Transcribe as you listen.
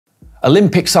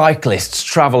Olympic cyclists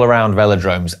travel around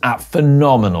velodromes at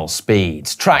phenomenal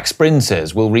speeds. Track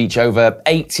sprinters will reach over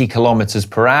 80 kilometers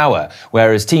per hour,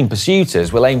 whereas team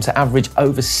pursuiters will aim to average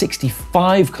over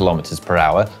 65 kilometers per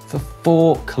hour for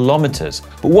 4 kilometers.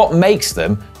 But what makes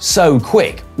them so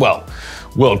quick? Well,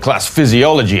 world-class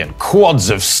physiology and quads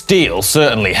of steel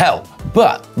certainly help,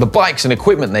 but the bikes and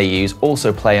equipment they use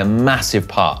also play a massive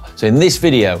part. So in this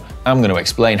video, I'm going to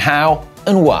explain how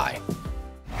and why.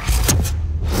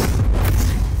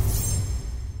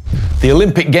 The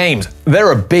Olympic Games,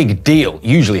 they're a big deal,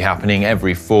 usually happening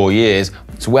every 4 years.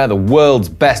 It's where the world's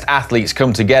best athletes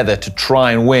come together to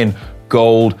try and win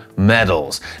gold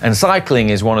medals. And cycling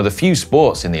is one of the few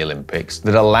sports in the Olympics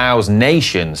that allows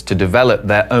nations to develop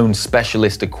their own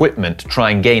specialist equipment to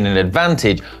try and gain an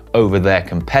advantage over their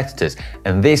competitors.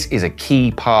 And this is a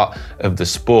key part of the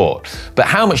sport. But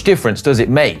how much difference does it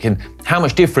make? And how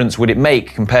much difference would it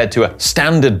make compared to a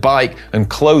standard bike and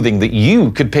clothing that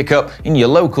you could pick up in your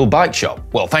local bike shop?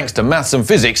 Well, thanks to maths and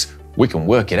physics, we can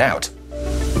work it out.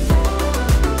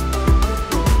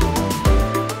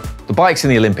 The bikes in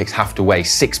the Olympics have to weigh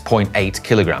 6.8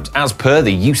 kilograms, as per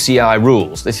the UCI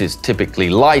rules. This is typically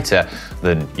lighter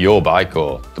than your bike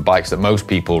or the bikes that most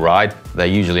people ride. They're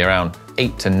usually around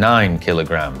 8 to 9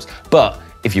 kilograms. But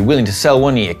if you're willing to sell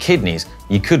one of your kidneys,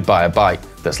 you could buy a bike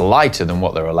that's lighter than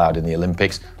what they're allowed in the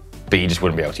Olympics, but you just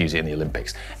wouldn't be able to use it in the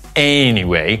Olympics.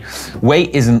 Anyway,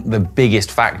 weight isn't the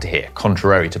biggest factor here,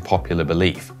 contrary to popular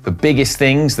belief. The biggest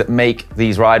things that make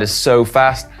these riders so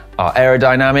fast are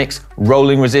aerodynamics,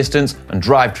 rolling resistance, and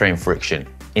drivetrain friction,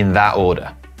 in that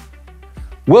order.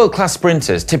 World-class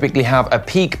sprinters typically have a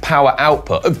peak power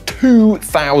output of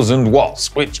 2,000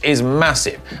 watts, which is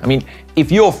massive. I mean,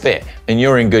 if you're fit and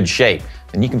you're in good shape,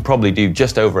 then you can probably do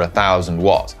just over 1,000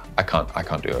 watts. I can't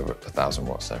do over 1,000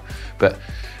 watts though. But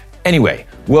anyway,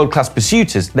 world-class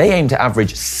pursuiters, they aim to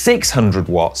average 600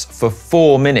 watts for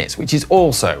 4 minutes, which is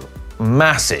also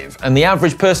massive. And the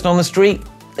average person on the street,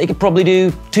 they could probably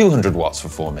do 200 watts for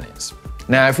 4 minutes.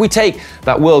 Now, if we take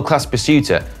that world-class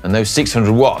pursuiter and those 600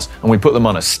 watts and we put them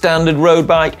on a standard road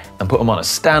bike and put them on a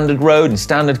standard road in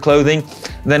standard clothing,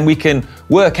 then we can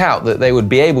work out that they would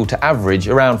be able to average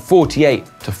around 48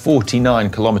 to 49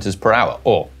 kilometers per hour,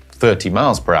 or 30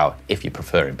 miles per hour if you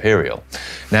prefer imperial.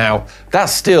 Now,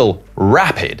 that's still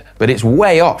rapid, but it's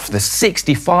way off the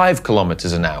 65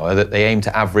 kilometers an hour that they aim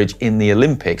to average in the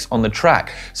Olympics on the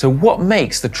track. So what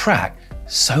makes the track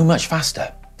so much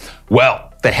faster?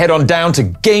 Well, they head on down to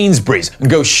Gainsbury's and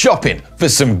go shopping for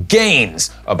some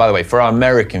gains. Oh, by the way, for our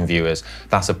American viewers,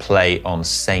 that's a play on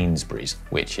Sainsbury's,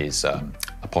 which is a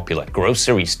popular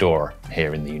grocery store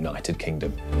here in the United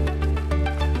Kingdom.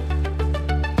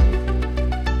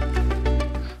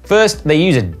 First, they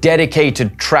use a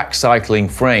dedicated track cycling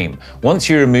frame. Once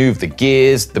you remove the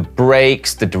gears, the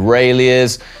brakes, the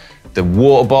derailleurs, the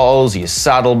water bottles, your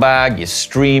saddlebag, your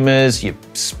streamers, your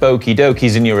spokey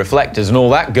dokies and your reflectors and all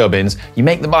that gubbins, you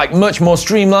make the bike much more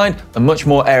streamlined and much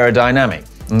more aerodynamic.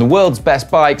 And the world's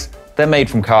best bikes, they're made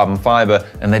from carbon fiber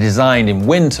and they're designed in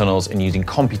wind tunnels and using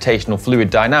computational fluid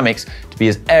dynamics to be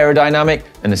as aerodynamic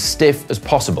and as stiff as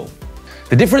possible.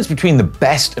 The difference between the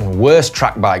best and worst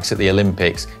track bikes at the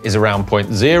Olympics is around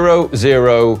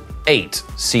 0.008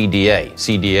 CDA.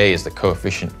 CDA is the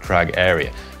coefficient drag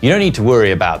area. You don't need to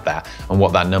worry about that and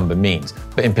what that number means,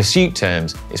 but in pursuit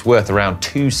terms, it's worth around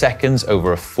 2 seconds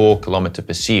over a 4-kilometer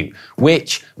pursuit,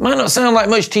 which might not sound like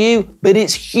much to you, but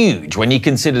it's huge when you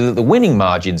consider that the winning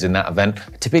margins in that event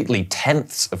are typically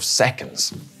tenths of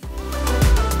seconds.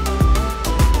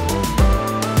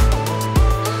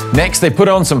 Next, they put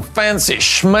on some fancy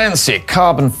schmancy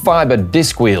carbon fiber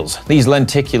disc wheels. These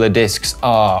lenticular discs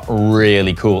are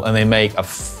really cool and they make a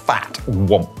fat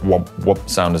womp womp womp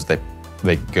sound as they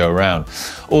go around.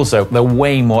 Also, they're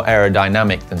way more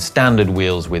aerodynamic than standard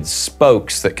wheels with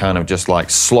spokes that kind of just like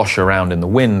slosh around in the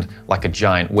wind like a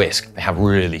giant whisk. They have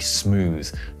really smooth,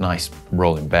 nice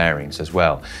rolling bearings as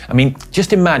well. I mean,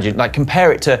 just imagine, like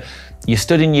compare it to you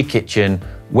stood in your kitchen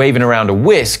waving around a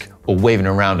whisk or waving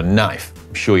around a knife.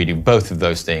 I'm sure you do both of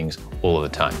those things all of the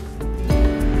time.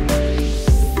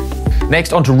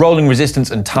 Next, onto rolling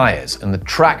resistance and tires. And the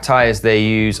track tires they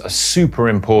use are super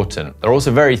important. They're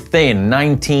also very thin,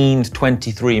 19 to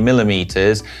 23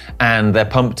 millimeters, and they're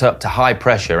pumped up to high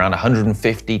pressure, around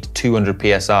 150 to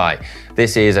 200 PSI.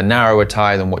 This is a narrower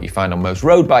tire than what you find on most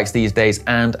road bikes these days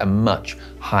and a much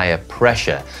higher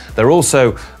pressure. They're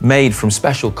also made from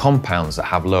special compounds that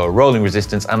have lower rolling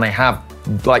resistance and they have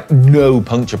like no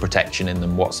puncture protection in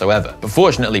them whatsoever. But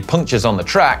fortunately, punctures on the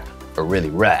track are really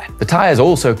rare. The tires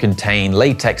also contain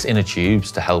latex inner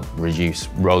tubes to help reduce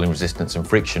rolling resistance and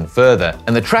friction further,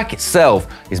 and the track itself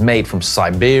is made from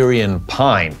Siberian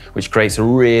pine, which creates a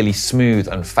really smooth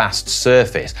and fast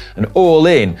surface. And all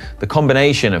in, the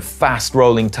combination of fast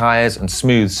rolling tires and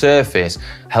smooth surface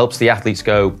helps the athletes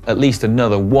go at least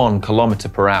another 1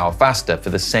 km/h faster for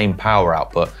the same power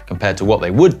output compared to what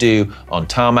they would do on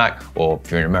tarmac, or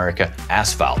if you're in America,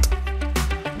 asphalt.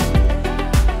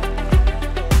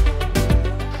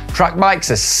 Track bikes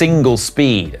are single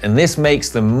speed, and this makes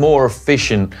them more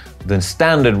efficient than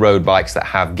standard road bikes that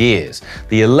have gears.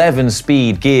 The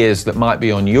 11-speed gears that might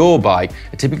be on your bike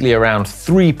are typically around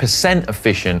 3%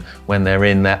 efficient when they're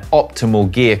in their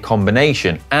optimal gear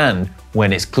combination and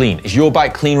when it's clean. Is your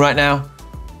bike clean right now?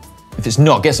 If it's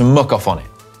not, get some muck off on it.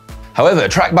 However,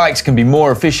 track bikes can be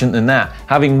more efficient than that.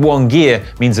 Having one gear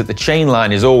means that the chain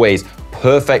line is always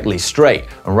perfectly straight,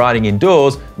 and riding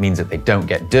indoors means that they don't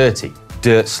get dirty.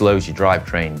 Dirt slows your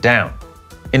drivetrain down.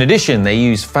 In addition, they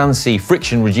use fancy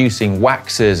friction-reducing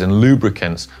waxes and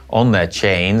lubricants on their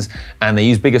chains, and they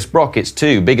use bigger sprockets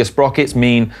too. Bigger sprockets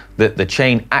mean that the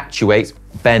chain actuates,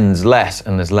 bends less,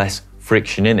 and there's less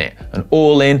friction in it. And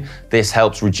all in, this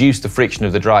helps reduce the friction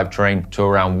of the drivetrain to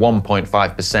around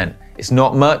 1.5%. It's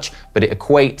not much, but it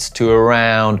equates to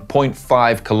around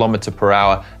 0.5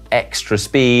 km/h extra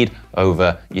speed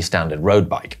over your standard road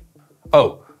bike.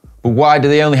 Oh, but why do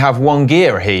they only have one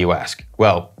gear, I hear you ask?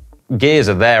 Well, gears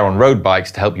are there on road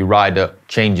bikes to help you ride up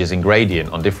changes in gradient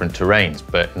on different terrains,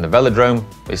 but in the velodrome,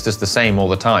 it's just the same all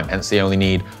the time, hence they only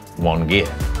need one gear.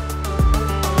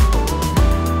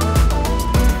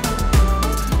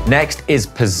 Next is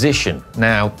position.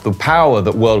 Now, the power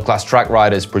that world-class track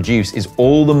riders produce is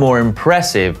all the more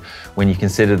impressive when you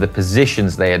consider the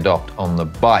positions they adopt on the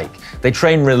bike. They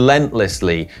train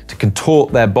relentlessly to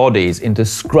contort their bodies into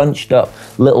scrunched up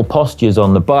little postures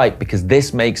on the bike because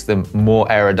this makes them more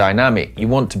aerodynamic. You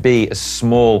want to be as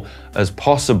small as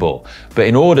possible, but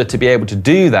in order to be able to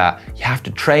do that, you have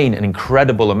to train an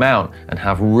incredible amount and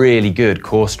have really good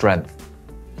core strength.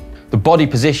 The body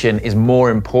position is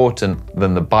more important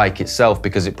than the bike itself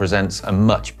because it presents a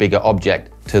much bigger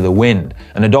object to the wind.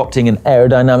 And adopting an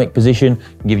aerodynamic position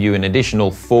can give you an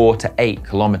additional 4 to 8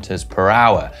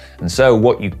 km/h. And so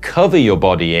what you cover your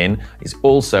body in is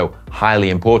also highly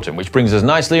important, which brings us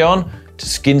nicely on to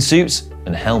skin suits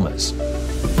and helmets.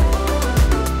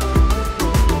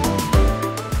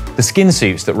 The skin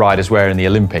suits that riders wear in the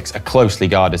Olympics are closely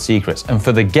guarded secrets, and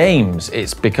for the Games,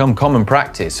 it's become common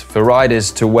practice for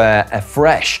riders to wear a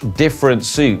fresh, different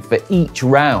suit for each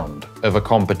round of a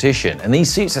competition. And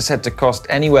these suits are said to cost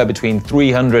anywhere between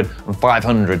 300 and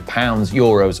 500 pounds,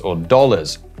 euros, or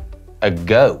dollars a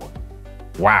go.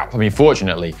 Wow. I mean,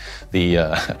 fortunately,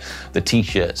 the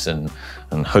t-shirts and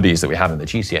hoodies that we have in the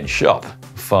GCN shop are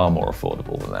far more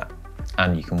affordable than that,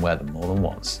 and you can wear them more than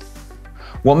once.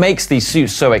 What makes these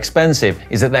suits so expensive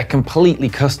is that they're completely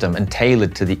custom and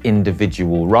tailored to the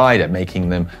individual rider, making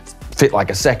them fit like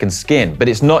a second skin. But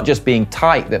it's not just being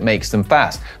tight that makes them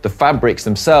fast. The fabrics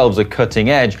themselves are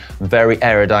cutting edge, very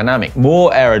aerodynamic,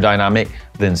 more aerodynamic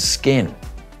than skin.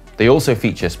 They also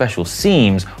feature special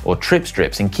seams or trip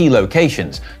strips in key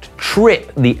locations to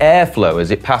trip the airflow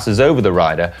as it passes over the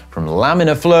rider from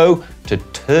laminar flow to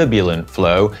turbulent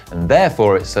flow, and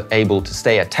therefore it's able to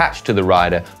stay attached to the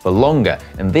rider for longer,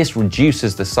 and this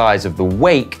reduces the size of the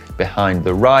wake behind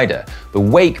the rider. The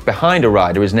wake behind a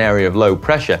rider is an area of low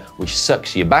pressure which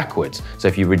sucks you backwards. So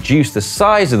if you reduce the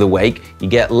size of the wake, you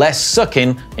get less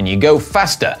sucking and you go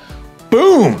faster.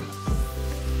 Boom!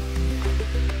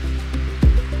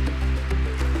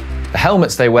 The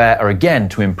helmets they wear are again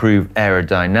to improve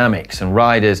aerodynamics, and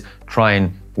riders try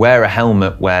and wear a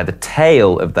helmet where the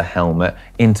tail of the helmet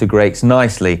integrates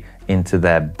nicely into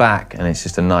their back, and it's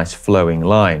just a nice flowing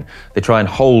line. They try and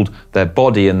hold their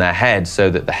body and their head so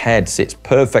that the head sits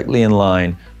perfectly in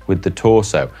line with the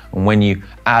torso. And when you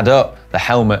add up the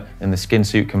helmet and the skin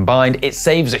suit combined, it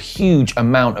saves a huge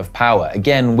amount of power.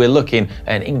 Again, we're looking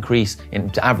at an increase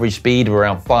in average speed of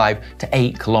around 5 to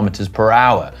 8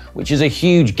 km/h, which is a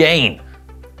huge gain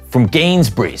from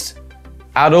Gainsbury's.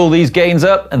 Add all these gains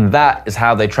up, and that is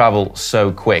how they travel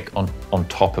so quick on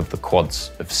top of the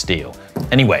quads of steel.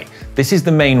 Anyway, this is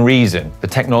the main reason, the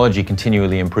technology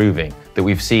continually improving, that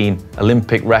we've seen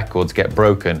Olympic records get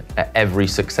broken at every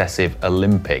successive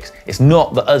Olympics. It's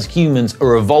not that us humans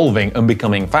are evolving and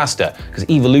becoming faster, because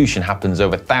evolution happens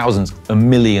over thousands and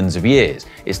millions of years.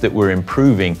 It's that we're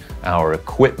improving our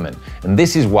equipment. And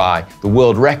this is why the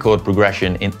world record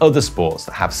progression in other sports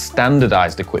that have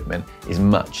standardized equipment is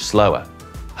much slower.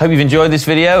 Hope you've enjoyed this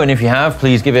video, and if you have,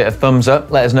 please give it a thumbs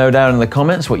up. Let us know down in the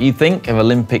comments what you think of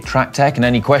Olympic track tech and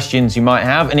any questions you might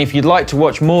have. And if you'd like to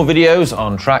watch more videos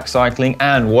on track cycling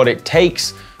and what it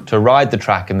takes to ride the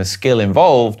track and the skill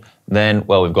involved, then,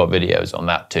 well, we've got videos on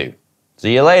that too.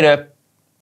 See you later.